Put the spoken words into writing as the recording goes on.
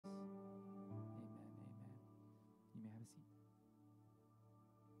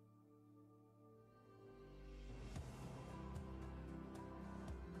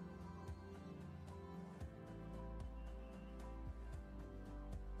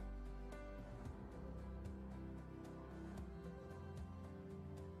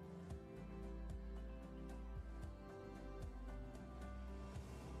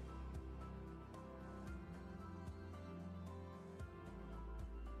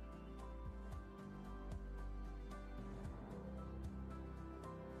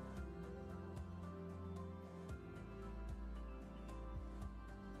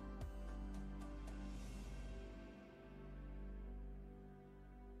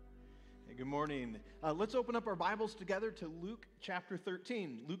Good morning. Let's open up our Bibles together to Luke chapter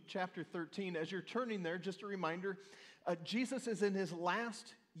 13. Luke chapter 13. As you're turning there, just a reminder, Jesus is in his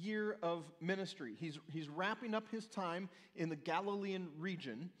last year of ministry. He's wrapping up his time in the Galilean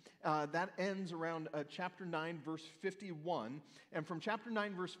region. That ends around chapter 9, verse 51. And from chapter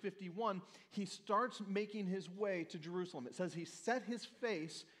 9, verse 51, he starts making his way to Jerusalem. It says he set his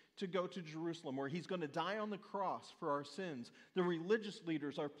face to go to Jerusalem, where he's going to die on the cross for our sins. The religious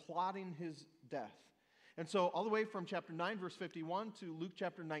leaders are plotting his death. And so all the way from chapter 9, verse 51 to Luke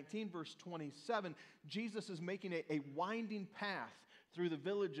chapter 19, verse 27, Jesus is making a winding path through the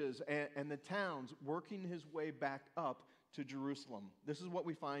villages and the towns, working his way back up to Jerusalem. This is what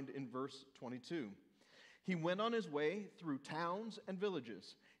we find in verse 22. He went on his way through towns and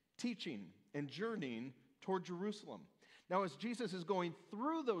villages, teaching and journeying toward Jerusalem. Now, as Jesus is going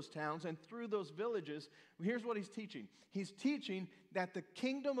through those towns and through those villages, here's what he's teaching. He's teaching that the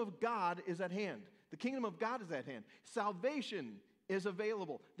kingdom of God is at hand. The kingdom of God is at hand. Salvation is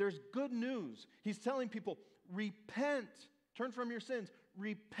available. There's good news. He's telling people, repent, turn from your sins,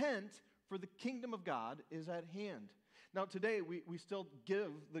 repent, for the kingdom of God is at hand. Now, today, we still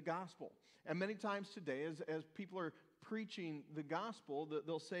give the gospel. And many times today, as people are preaching the gospel,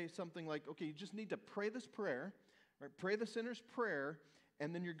 they'll say something like, okay, you just need to pray this prayer, right? Pray the sinner's prayer,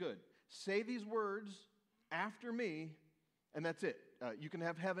 and then you're good. Say these words after me, and that's it. You can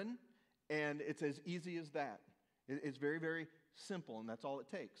have heaven, and it's as easy as that. It's very, very simple, and that's all it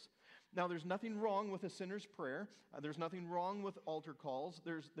takes. Now, there's nothing wrong with a sinner's prayer. There's nothing wrong with altar calls.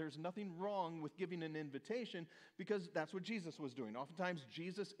 There's nothing wrong with giving an invitation, because that's what Jesus was doing. Oftentimes,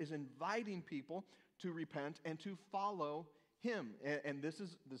 Jesus is inviting people to repent and to follow him. And this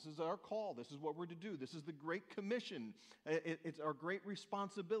is our call. This is what we're to do. This is the Great Commission. It's our great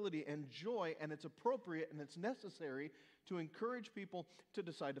responsibility and joy, and it's appropriate and it's necessary to encourage people to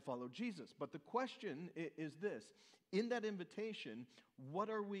decide to follow Jesus. But the question is this. In that invitation, what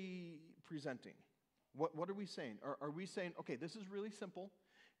are we presenting? What are we saying? Are we saying, okay, this is really simple.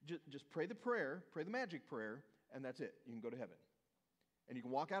 Just pray the prayer, pray the magic prayer, and that's it. You can go to heaven. And you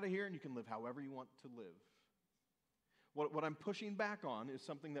can walk out of here and you can live however you want to live. What I'm pushing back on is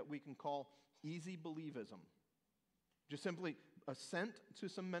something that we can call easy believism. Just simply assent to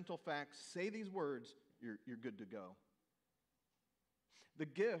some mental facts, say these words, you're good to go. The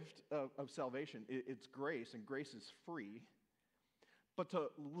gift of salvation, it's grace, and grace is free. But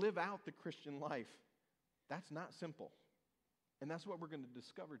to live out the Christian life, that's not simple. And that's what we're going to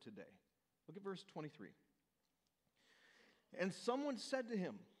discover today. Look at verse 23. And someone said to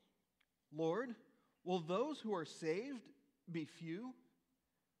him, Lord, will those who are saved be few?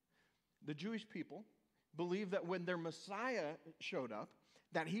 The Jewish people believed that when their Messiah showed up,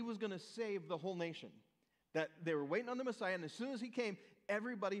 that he was going to save the whole nation. That they were waiting on the Messiah, and as soon as he came,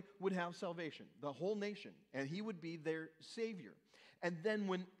 everybody would have salvation, the whole nation, and he would be their Savior. And then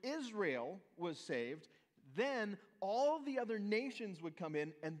when Israel was saved, then all the other nations would come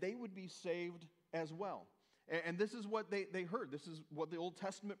in, and they would be saved as well. And this is what they heard. This is what the Old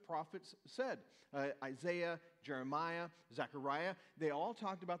Testament prophets said. Isaiah, Jeremiah, Zechariah, they all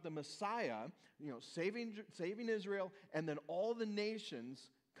talked about the Messiah, saving Israel, and then all the nations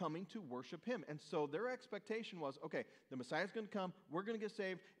coming to worship him. And so their expectation was, okay, the Messiah's going to come, we're going to get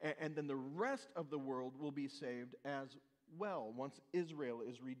saved, and then the rest of the world will be saved as well once Israel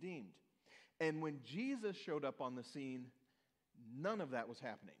is redeemed. And when Jesus showed up on the scene, none of that was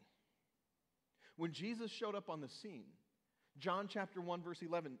happening. When Jesus showed up on the scene, John chapter 1, verse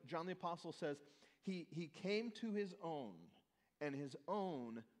 11, John the Apostle says, he came to his own, and his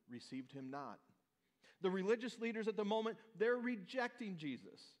own received him not. The religious leaders at the moment, they're rejecting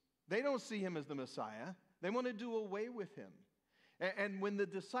Jesus. They don't see him as the Messiah. They want to do away with him. And when the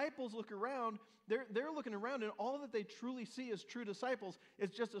disciples look around, they're looking around, and all that they truly see as true disciples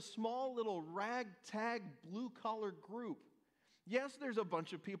is just a small little ragtag blue-collar group. Yes, there's a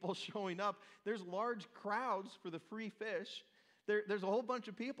bunch of people showing up. There's large crowds for the free fish. There's a whole bunch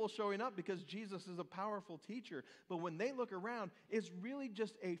of people showing up because Jesus is a powerful teacher. But when they look around, it's really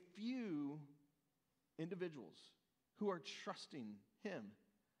just a few individuals who are trusting him.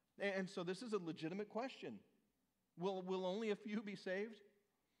 And so this is a legitimate question. Will only a few be saved?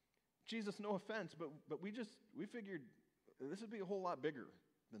 Jesus, no offense, but we figured this would be a whole lot bigger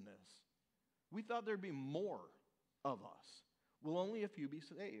than this. We thought there'd be more of us. Will only a few be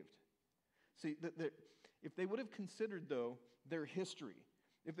saved? See, if they would have considered, though, their history,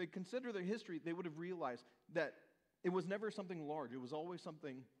 if they consider their history, they would have realized that it was never something large. It was always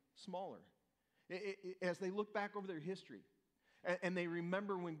something smaller. As they look back over their history, and they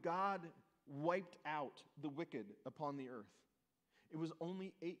remember when God wiped out the wicked upon the earth, it was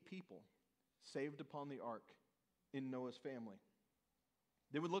only 8 people saved upon the ark in Noah's family.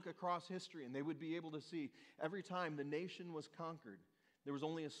 They would look across history and they would be able to see every time the nation was conquered, there was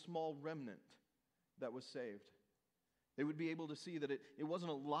only a small remnant that was saved. They would be able to see that it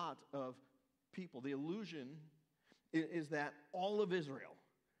wasn't a lot of people. The illusion is that all of Israel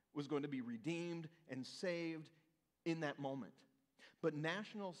was going to be redeemed and saved in that moment. But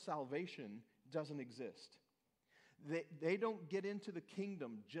national salvation doesn't exist. They don't get into the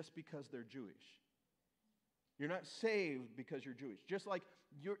kingdom just because they're Jewish. You're not saved because you're Jewish. Just like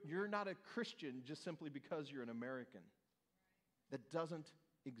you're not a Christian just simply because you're an American. That doesn't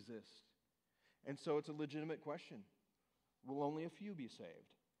exist. And so it's a legitimate question. Will only a few be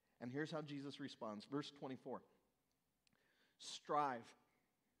saved? And here's how Jesus responds. Verse 24. Strive.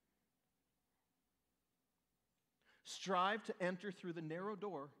 Strive to enter through the narrow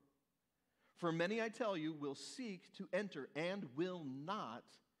door. For many, I tell you, will seek to enter and will not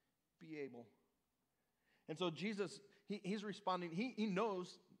be able. And so Jesus, he's responding. He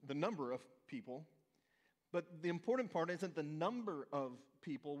knows the number of people. But the important part isn't the number of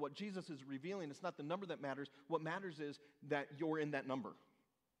people. What Jesus is revealing, it's not the number that matters. What matters is that you're in that number.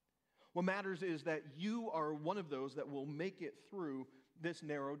 What matters is that you are one of those that will make it through this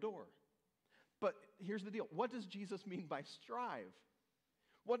narrow door. But here's the deal. What does Jesus mean by strive?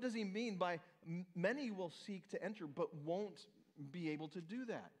 What does he mean by many will seek to enter but won't be able to do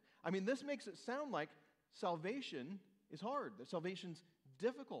that? I mean, this makes it sound like salvation is hard, that salvation's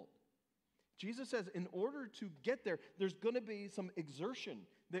difficult. Jesus says in order to get there, there's going to be some exertion.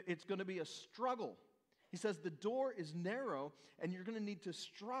 It's going to be a struggle. He says the door is narrow and you're going to need to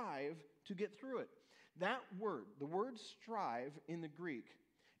strive to get through it. That word, the word strive in the Greek,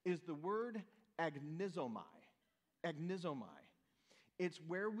 is the word agnizomai. Agnizomai. It's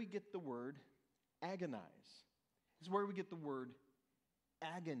where we get the word agonize. It's where we get the word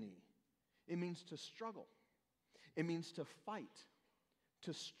agony. It means to struggle. It means to fight,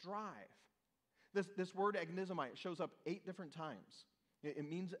 to strive. This word agnizomai, it shows up 8 different times. It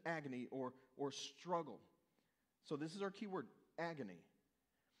means agony or struggle. So this is our key word, agony.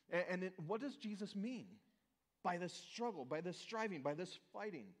 And what does Jesus mean by this struggle, by this striving, by this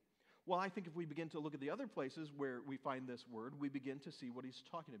fighting? Well, I think if we begin to look at the other places where we find this word, we begin to see what he's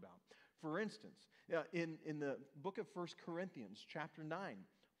talking about. For instance, in the book of 1 Corinthians, chapter 9,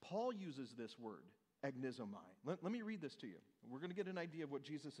 Paul uses this word, agnizomai. Let me read this to you. We're going to get an idea of what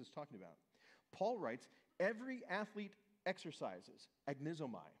Jesus is talking about. Paul writes, every athlete exercises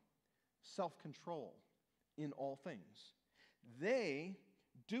agnizomai, self-control in all things. They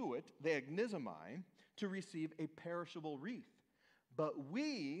do it, they agnizomai, to receive a perishable wreath. But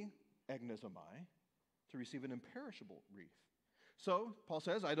we agnizomai, to receive an imperishable wreath. So, Paul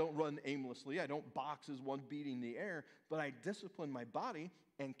says, I don't run aimlessly, I don't box as one beating the air, but I discipline my body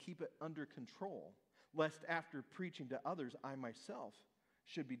and keep it under control, lest after preaching to others, I myself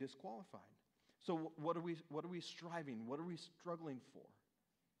should be disqualified. So what are we striving? What are we struggling for?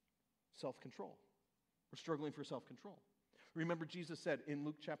 Self-control. We're struggling for self-control. Remember, Jesus said in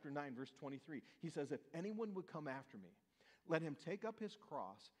Luke chapter 9, verse 23, he says, if anyone would come after me, let him take up his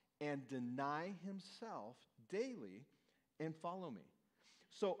cross and deny himself daily and follow me.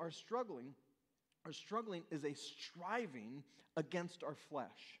 So our struggling is a striving against our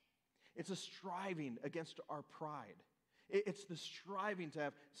flesh. It's a striving against our pride. It's the striving to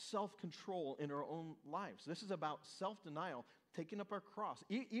have self-control in our own lives. This is about self-denial, taking up our cross.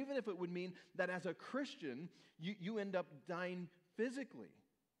 Even if it would mean that as a Christian, you end up dying physically.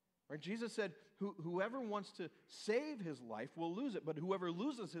 Right? Jesus said, whoever wants to save his life will lose it, but whoever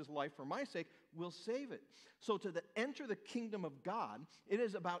loses his life for my sake will save it. So to enter the kingdom of God, it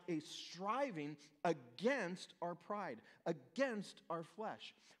is about a striving against our pride, against our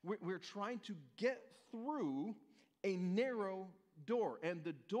flesh. We're trying to get through a narrow door. And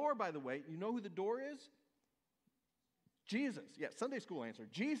the door, by the way, you know who the door is? Jesus. Yeah, Sunday school answer.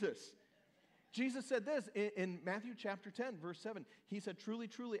 Jesus. Jesus said this in Matthew chapter 10, verse 7. He said, truly,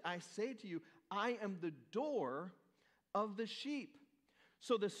 truly, I say to you, I am the door of the sheep.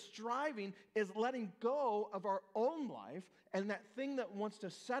 So the striving is letting go of our own life and that thing that wants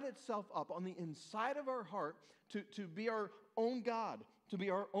to set itself up on the inside of our heart to be our own God, to be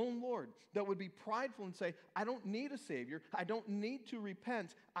our own Lord, that would be prideful and say, I don't need a Savior. I don't need to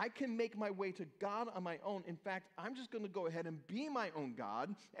repent. I can make my way to God on my own. In fact, I'm just going to go ahead and be my own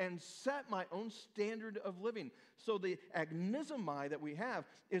God and set my own standard of living. So the agnizomai that we have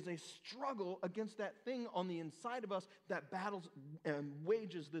is a struggle against that thing on the inside of us that battles and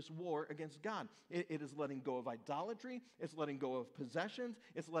wages this war against God. It is letting go of idolatry. It's letting go of possessions.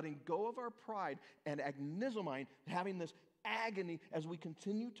 It's letting go of our pride, and agnizomai, having this agony as we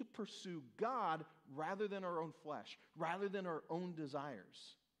continue to pursue God rather than our own flesh, rather than our own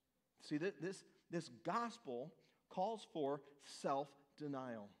desires. See, this gospel calls for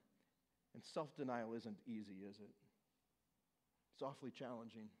self-denial. And self-denial isn't easy, is it? It's awfully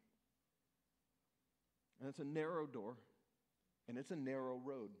challenging. And it's a narrow door, and it's a narrow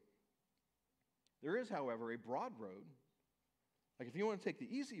road. There is, however, a broad road. Like if you want to take the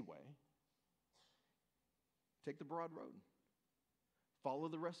easy way, take the broad road. Follow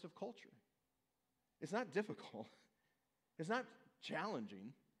the rest of culture. It's not difficult. It's not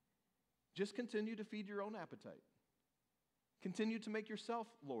challenging. Just continue to feed your own appetite. Continue to make yourself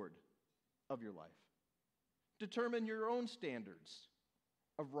Lord of your life. Determine your own standards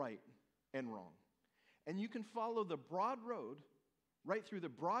of right and wrong. And you can follow the broad road right through the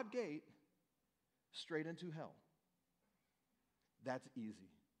broad gate straight into hell. That's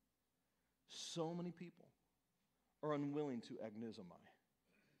easy. So many people are unwilling to agnizomai,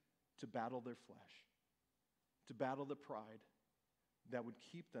 to battle their flesh, to battle the pride that would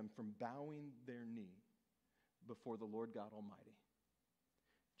keep them from bowing their knee before the Lord God Almighty.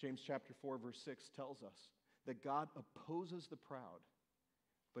 James chapter 4, verse 6 tells us that God opposes the proud,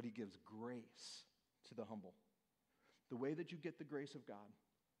 but he gives grace to the humble. The way that you get the grace of God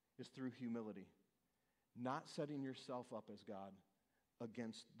is through humility, not setting yourself up as God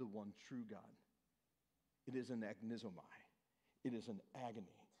against the one true God. It is an agnizomai. It is an agony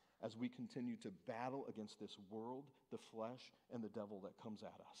as we continue to battle against this world, the flesh, and the devil that comes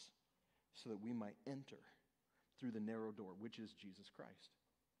at us, so that we might enter through the narrow door, which is Jesus Christ.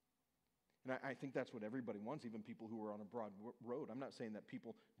 And I think that's what everybody wants, even people who are on a broad road. I'm not saying that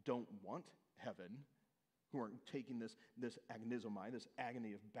people don't want heaven, who aren't taking this agnizomai, this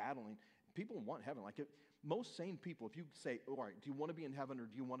agony of battling. People want heaven. Most sane people, if you say, all right, do you want to be in heaven or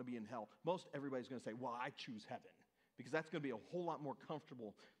do you want to be in hell? Most everybody's going to say, well, I choose heaven, because that's going to be a whole lot more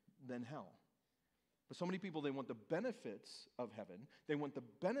comfortable than hell. But so many people, they want the benefits of heaven. They want the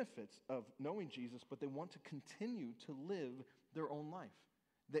benefits of knowing Jesus, but they want to continue to live their own life.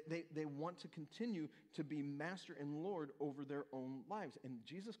 They want to continue to be master and Lord over their own lives. And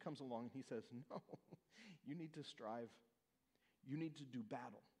Jesus comes along and he says, no, you need to strive. You need to do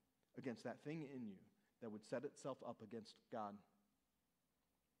battle against that thing in you that would set itself up against God.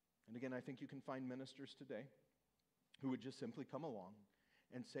 And again, I think you can find ministers today who would just simply come along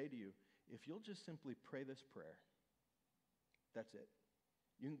and say to you, if you'll just simply pray this prayer, that's it.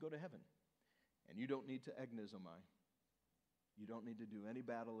 You can go to heaven. And you don't need to agnizomai. You don't need to do any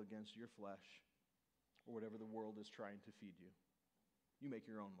battle against your flesh or whatever the world is trying to feed you. You make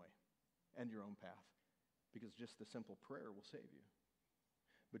your own way and your own path, because just the simple prayer will save you.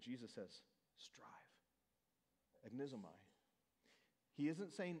 But Jesus says, strive. Agnizomai. He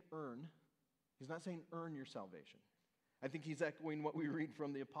isn't saying earn. He's not saying earn your salvation. I think he's echoing what we read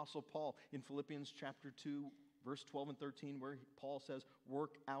from the Apostle Paul in Philippians chapter 2, verse 12 and 13, where Paul says,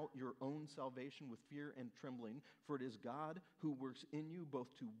 work out your own salvation with fear and trembling, for it is God who works in you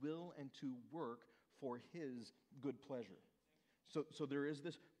both to will and to work for his good pleasure. So there is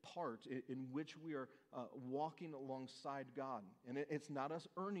this part in which we are walking alongside God. And it's not us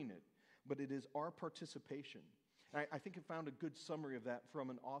earning it, but it is our participation. I think I found a good summary of that from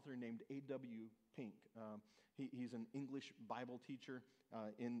an author named A.W. Pink. He's an English Bible teacher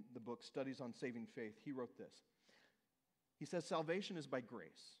in the book Studies on Saving Faith. He wrote this. He says, salvation is by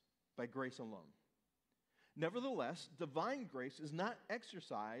grace alone. Nevertheless, divine grace is not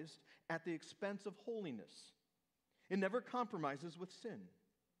exercised at the expense of holiness. It never compromises with sin.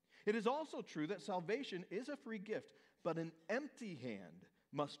 It is also true that salvation is a free gift, but an empty hand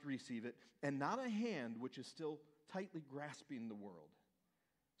must receive it, and not a hand which is still tightly grasping the world.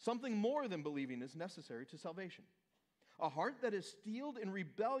 Something more than believing is necessary to salvation. A heart that is steeled in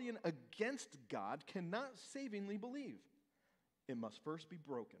rebellion against God cannot savingly believe. It must first be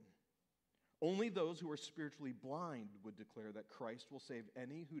broken. Only those who are spiritually blind would declare that Christ will save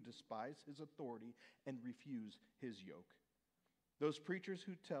any who despise his authority and refuse his yoke. Those preachers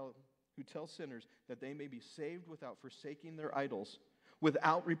who tell sinners that they may be saved without forsaking their idols,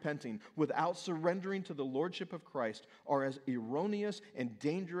 without repenting, without surrendering to the lordship of Christ, are as erroneous and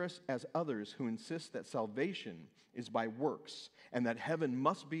dangerous as others who insist that salvation is by works and that heaven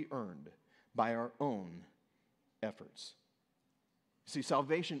must be earned by our own efforts. See,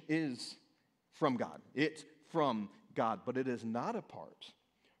 salvation is from God. It's from God, but it is not apart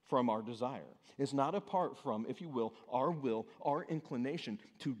from our desire. It's not apart from, if you will, our inclination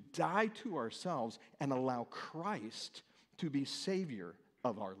to die to ourselves and allow Christ to be Savior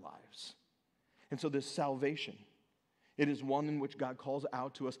of our lives. And so this salvation It is one in which God calls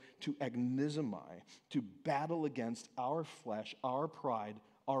out to us to agnizomai, to battle against our flesh, our pride,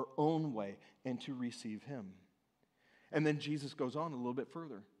 our own way, and to receive him. And then Jesus goes on a little bit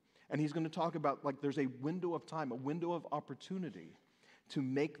further. And he's going to talk about, like, there's a window of time, a window of opportunity to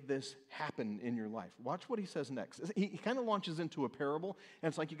make this happen in your life. Watch what he says next. He kind of launches into a parable, and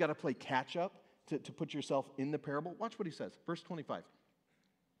it's like you got to play catch up to put yourself in the parable. Watch what he says. Verse 25.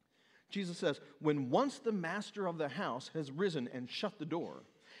 Jesus says, when once the master of the house has risen and shut the door,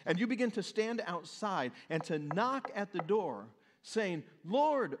 and you begin to stand outside and to knock at the door, saying,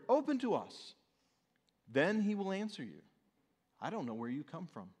 Lord, open to us, then he will answer you, I don't know where you come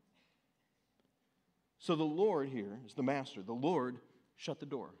from. So the Lord here is the master. The Lord shut the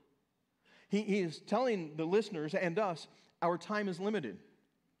door. He is telling the listeners and us, our time is limited.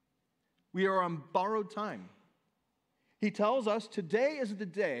 We are on borrowed time. He tells us today is the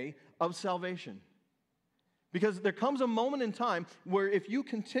day of salvation. Because there comes a moment in time where if you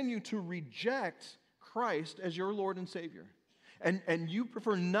continue to reject Christ as your Lord and Savior, and you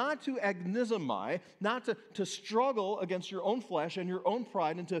prefer not to agnizomai, not to struggle against your own flesh and your own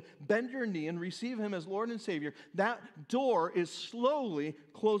pride, and to bend your knee and receive him as Lord and Savior, that door is slowly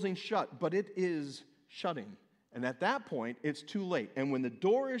closing shut, but it is shutting. And at that point, it's too late. And when the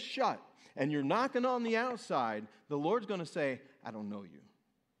door is shut and you're knocking on the outside, the Lord's going to say, I don't know you.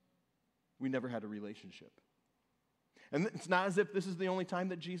 We never had a relationship. And it's not as if this is the only time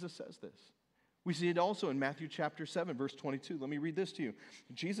that Jesus says this. We see it also in Matthew chapter 7, verse 22. Let me read this to you.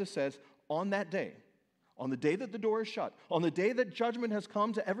 Jesus says, on that day, on the day that the door is shut, on the day that judgment has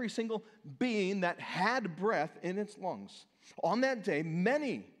come to every single being that had breath in its lungs, on that day,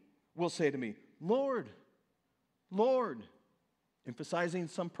 many will say to me, Lord, Lord, emphasizing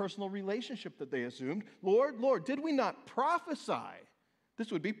some personal relationship that they assumed. Lord, Lord, did we not prophesy?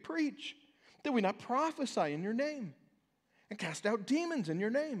 This would be preach. Did we not prophesy in your name and cast out demons in your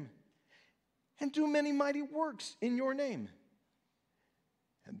name and do many mighty works in your name?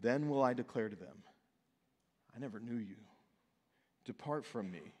 And then will I declare to them, I never knew you. Depart from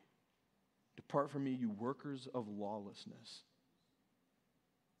me. Depart from me, you workers of lawlessness.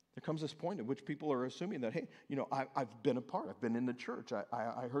 There comes this point at which people are assuming that, hey, I've been a part. I've been in the church.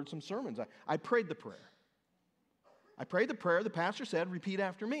 I heard some sermons. I prayed the prayer. I prayed the prayer the pastor said, repeat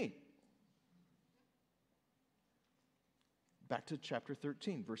after me. Back to chapter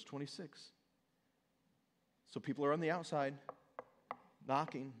 13, verse 26. So people are on the outside,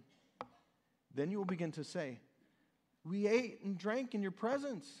 knocking. Then you will begin to say, we ate and drank in your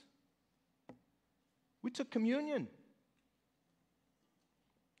presence. We took communion.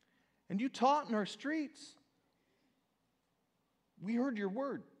 And you taught in our streets. We heard your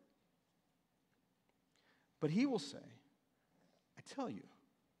word. But he will say, I tell you,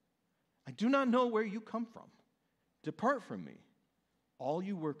 I do not know where you come from. Depart from me, all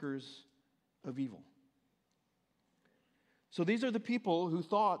you workers of evil. So these are the people who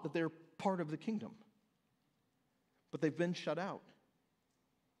thought that they're part of the kingdom, but they've been shut out.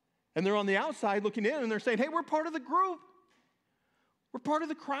 And they're on the outside looking in, and they're saying, hey, we're part of the group. We're part of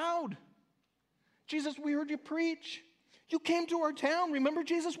the crowd. Jesus, we heard you preach. You came to our town. Remember,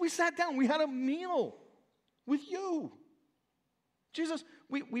 Jesus, we sat down. We had a meal with you. Jesus,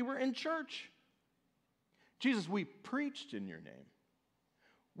 we were in church. Jesus, we preached in your name.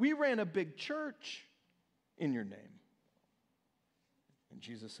 We ran a big church in your name. And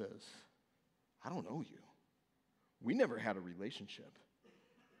Jesus says, I don't know you. We never had a relationship.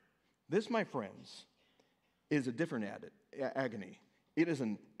 This, my friends, is a different agony. It is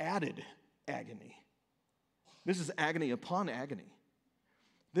an added agony. This is agony upon agony.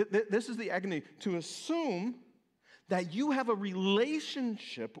 This is the agony to assume that you have a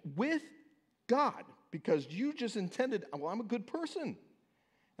relationship with God because you just intended, well, I'm a good person,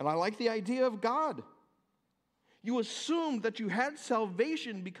 and I like the idea of God. You assumed that you had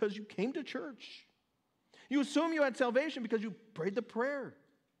salvation because you came to church. You assume you had salvation because you prayed the prayer.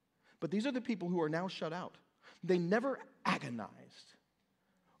 But these are the people who are now shut out. They never agonized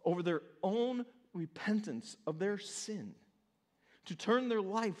over their own repentance of their sin to turn their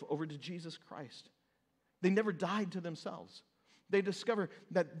life over to Jesus Christ. They never died to themselves. They discover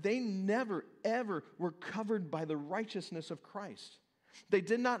that they never, ever were covered by the righteousness of Christ. They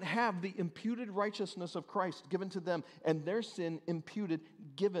did not have the imputed righteousness of Christ given to them and their sin imputed,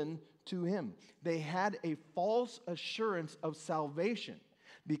 given to him. They had a false assurance of salvation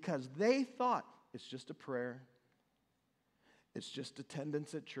because they thought it's just a prayer. It's just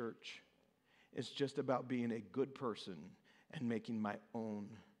attendance at church. It's just about being a good person and making my own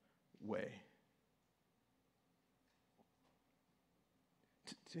way.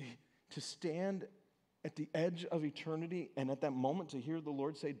 To stand at the edge of eternity, and at that moment to hear the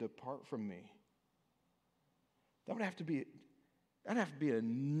Lord say, "Depart from me," that would have to be a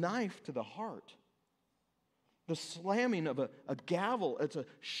knife to the heart. The slamming of a gavel, it's a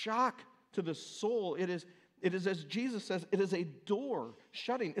shock to the soul. It is, as Jesus says, it is a door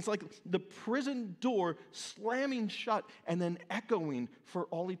shutting. It's like the prison door slamming shut and then echoing for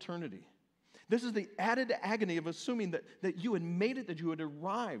all eternity. This is the added agony of assuming that you had made it, that you had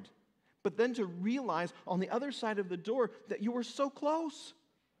arrived, but then to realize on the other side of the door that you were so close.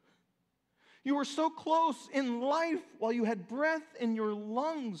 You were so close in life while you had breath in your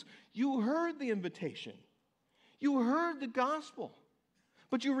lungs. You heard the invitation. You heard the gospel,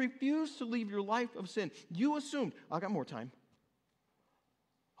 but you refused to leave your life of sin. You assumed, I got more time.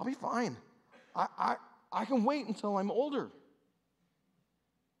 I'll be fine. I can wait until I'm older.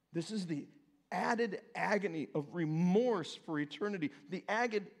 This is the added agony of remorse for eternity, the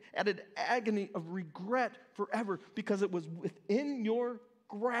added agony of regret forever because it was within your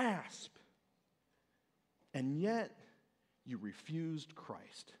grasp. And yet, you refused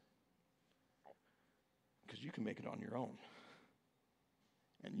Christ. Because you can make it on your own.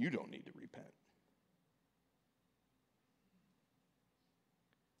 And you don't need to repent.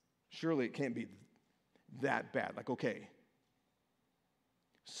 Surely it can't be that bad. Like, okay,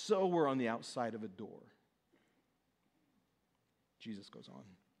 so we're on the outside of a door. Jesus goes on.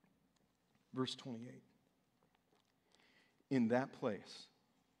 Verse 28. In that place,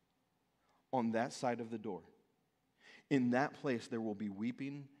 on that side of the door, in that place there will be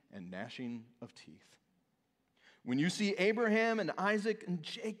weeping and gnashing of teeth. When you see Abraham and Isaac and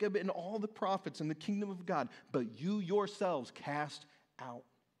Jacob and all the prophets in the kingdom of God, but you yourselves cast out.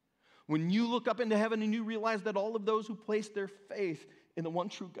 When you look up into heaven and you realize that all of those who placed their faith in the one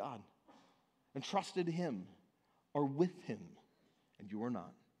true God and trusted Him are with Him, and you are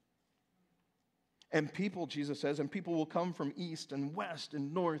not. And people, Jesus says, and people will come from east and west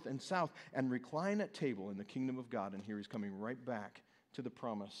and north and south and recline at table in the kingdom of God. And here He's coming right back to the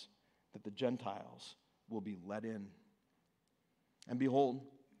promise that the Gentiles will be let in. And behold,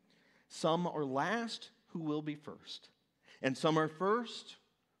 some are last who will be first, and some are first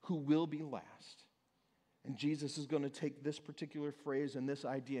who will be last. And Jesus is going to take this particular phrase and this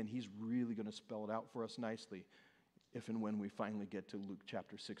idea, and He's really going to spell it out for us nicely if and when we finally get to Luke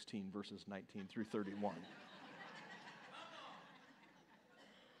chapter 16, verses 19 through 31.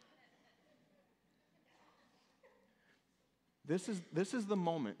 This is the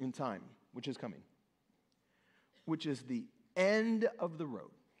moment in time which is coming, which is the end of the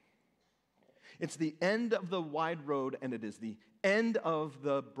road. It's the end of the wide road, and it is the end of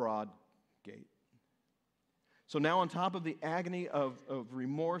the broad gate. So now on top of the agony of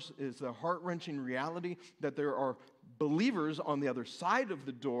remorse is the heart-wrenching reality that there are believers on the other side of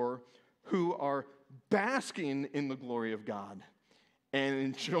the door who are basking in the glory of God and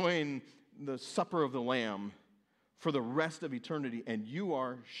enjoying the supper of the Lamb for the rest of eternity, and you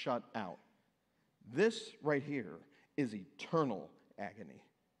are shut out. This right here is eternal agony.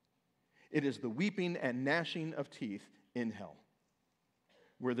 It is the weeping and gnashing of teeth in hell,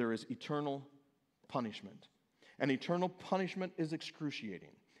 where there is eternal punishment. And eternal punishment is excruciating.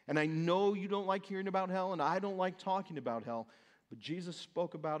 And I know you don't like hearing about hell, and I don't like talking about hell, but Jesus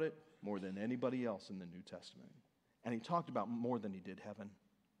spoke about it more than anybody else in the New Testament. And He talked about more than He did heaven.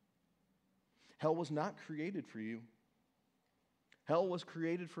 Hell was not created for you. Hell was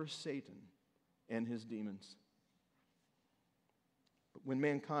created for Satan and his demons. But when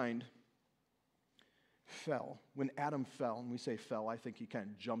mankind fell, when Adam fell, and we say fell, I think he kind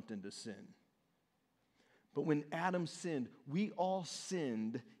of jumped into sin. But when Adam sinned, we all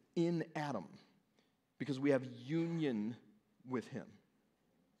sinned in Adam because we have union with him,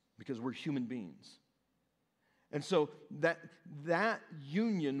 because we're human beings. And so that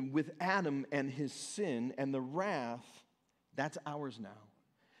union with Adam and his sin and the wrath, that's ours now.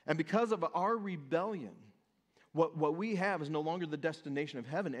 And because of our rebellion, what we have is no longer the destination of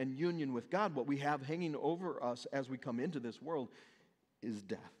heaven and union with God. What we have hanging over us as we come into this world is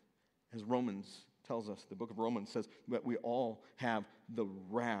death. As Romans tells us, the book of Romans says that we all have the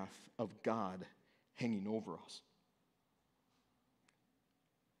wrath of God hanging over us.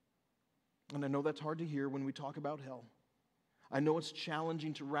 And I know that's hard to hear when we talk about hell. I know it's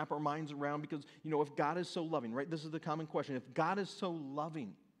challenging to wrap our minds around because, if God is so loving, right? This is the common question. If God is so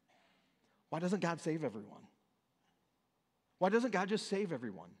loving, why doesn't God save everyone? Why doesn't God just save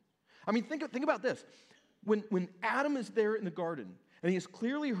everyone? I mean, think about this. When Adam is there in the garden, and he has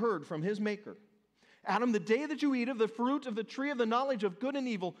clearly heard from his maker, Adam, the day that you eat of the fruit of the tree of the knowledge of good and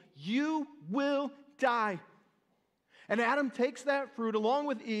evil, you will die. And Adam takes that fruit along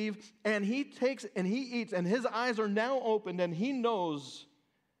with Eve, and he eats, and his eyes are now opened, and he knows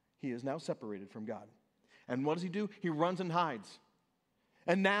he is now separated from God. And what does he do? He runs and hides.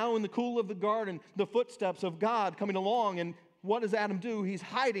 And now in the cool of the garden, the footsteps of God coming along, and what does Adam do? He's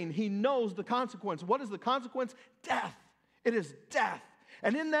hiding. He knows the consequence. What is the consequence? Death. It is death.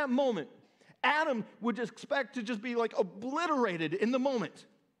 And in that moment, Adam would just expect to just be like obliterated in the moment,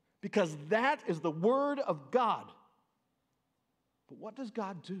 because that is the word of God. But what does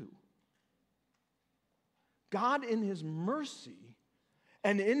God do? God, in his mercy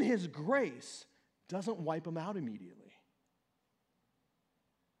and in his grace, doesn't wipe him out immediately.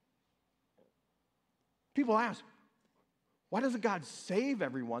 People ask, why doesn't God save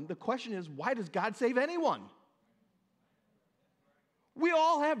everyone? The question is, why does God save anyone? We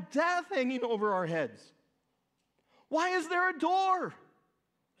all have death hanging over our heads. Why is there a door?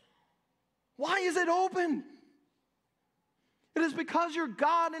 Why is it open? It is because your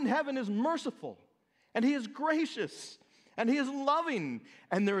God in heaven is merciful, and he is gracious, and he is loving,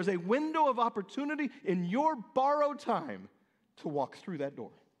 and there is a window of opportunity in your borrowed time to walk through that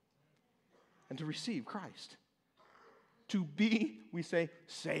door and to receive Christ. To be, we say,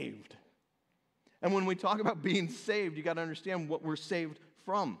 saved. And when we talk about being saved, you got to understand what we're saved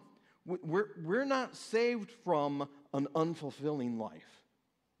from. We're not saved from an unfulfilling life.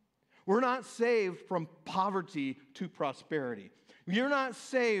 We're not saved from poverty to prosperity. You're not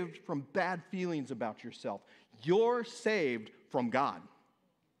saved from bad feelings about yourself. You're saved from God.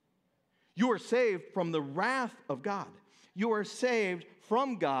 You are saved from the wrath of God. You are saved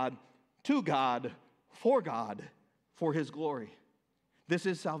from God to God, for his glory. This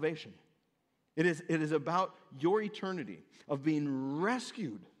is salvation. It is about your eternity of being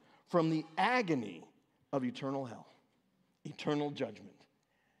rescued from the agony of eternal hell, eternal judgment.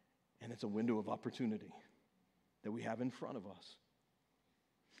 And it's a window of opportunity that we have in front of us.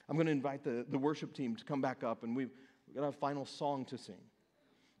 I'm going to invite the worship team to come back up, and we've got a final song to sing.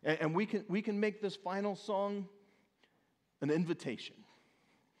 And we can make this final song an invitation.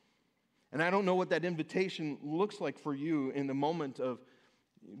 And I don't know what that invitation looks like for you in the moment of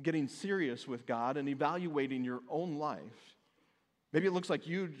getting serious with God and evaluating your own life. Maybe it looks like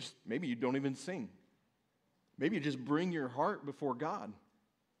maybe you don't even sing. Maybe you just bring your heart before God.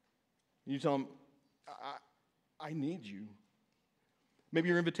 You tell him, I need you. Maybe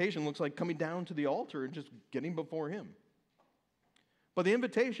your invitation looks like coming down to the altar and just getting before him. But the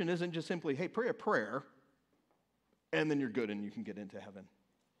invitation isn't just simply, hey, pray a prayer, and then you're good and you can get into heaven.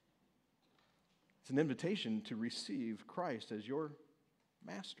 It's an invitation to receive Christ as your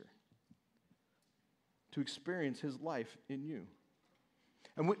master, to experience his life in you.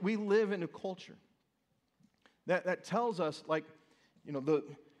 And we live in a culture that tells us, like,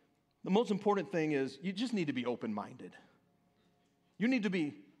 the most important thing is you just need to be open-minded. You need to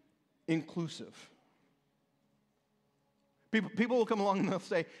be inclusive. People will come along and they'll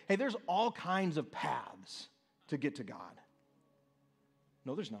say, hey, there's all kinds of paths to get to God.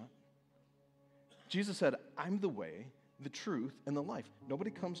 No, there's not. Jesus said, I'm the way, the truth, and the life.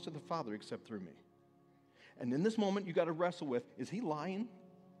 Nobody comes to the Father except through me. And in this moment, you got to wrestle with, is he lying?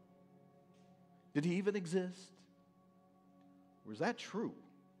 Did he even exist? Or is that true?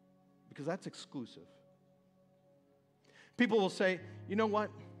 Because that's exclusive. People will say, you know what?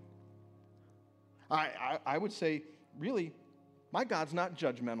 I would say, really, my God's not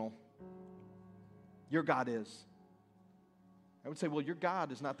judgmental. Your God is. I would say, well, your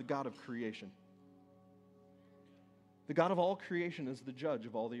God is not the God of creation. The God of all creation is the judge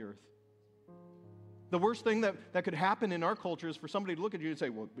of all the earth. The worst thing that could happen in our culture is for somebody to look at you and say,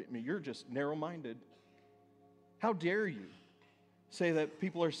 well, you're just narrow-minded. How dare you say that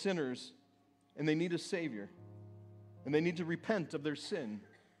people are sinners and they need a Savior and they need to repent of their sin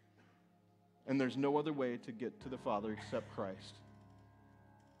and there's no other way to get to the Father except Christ.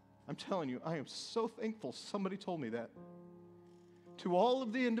 I'm telling you, I am so thankful somebody told me that. To all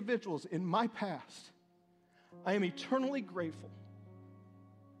of the individuals in my past, I am eternally grateful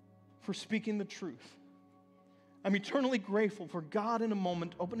for speaking the truth. I'm eternally grateful for God in a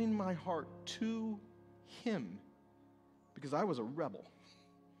moment opening my heart to him, because I was a rebel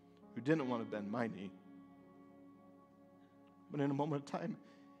who didn't want to bend my knee. But in a moment of time,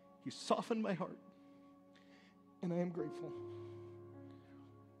 he softened my heart, and I am grateful.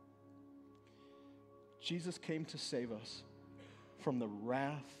 Jesus came to save us from the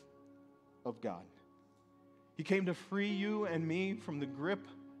wrath of God. He came to free you and me from the grip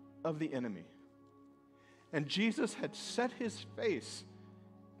of the enemy. And Jesus had set his face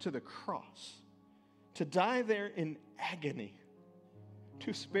to the cross to die there in agony,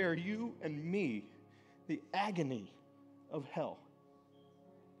 to spare you and me the agony of hell.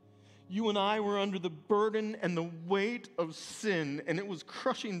 You and I were under the burden and the weight of sin, and it was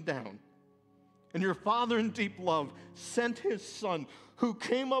crushing down. And your Father in deep love sent his Son, who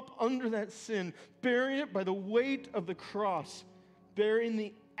came up under that sin, bearing it by the weight of the cross, bearing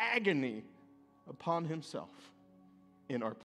the agony upon himself in our place.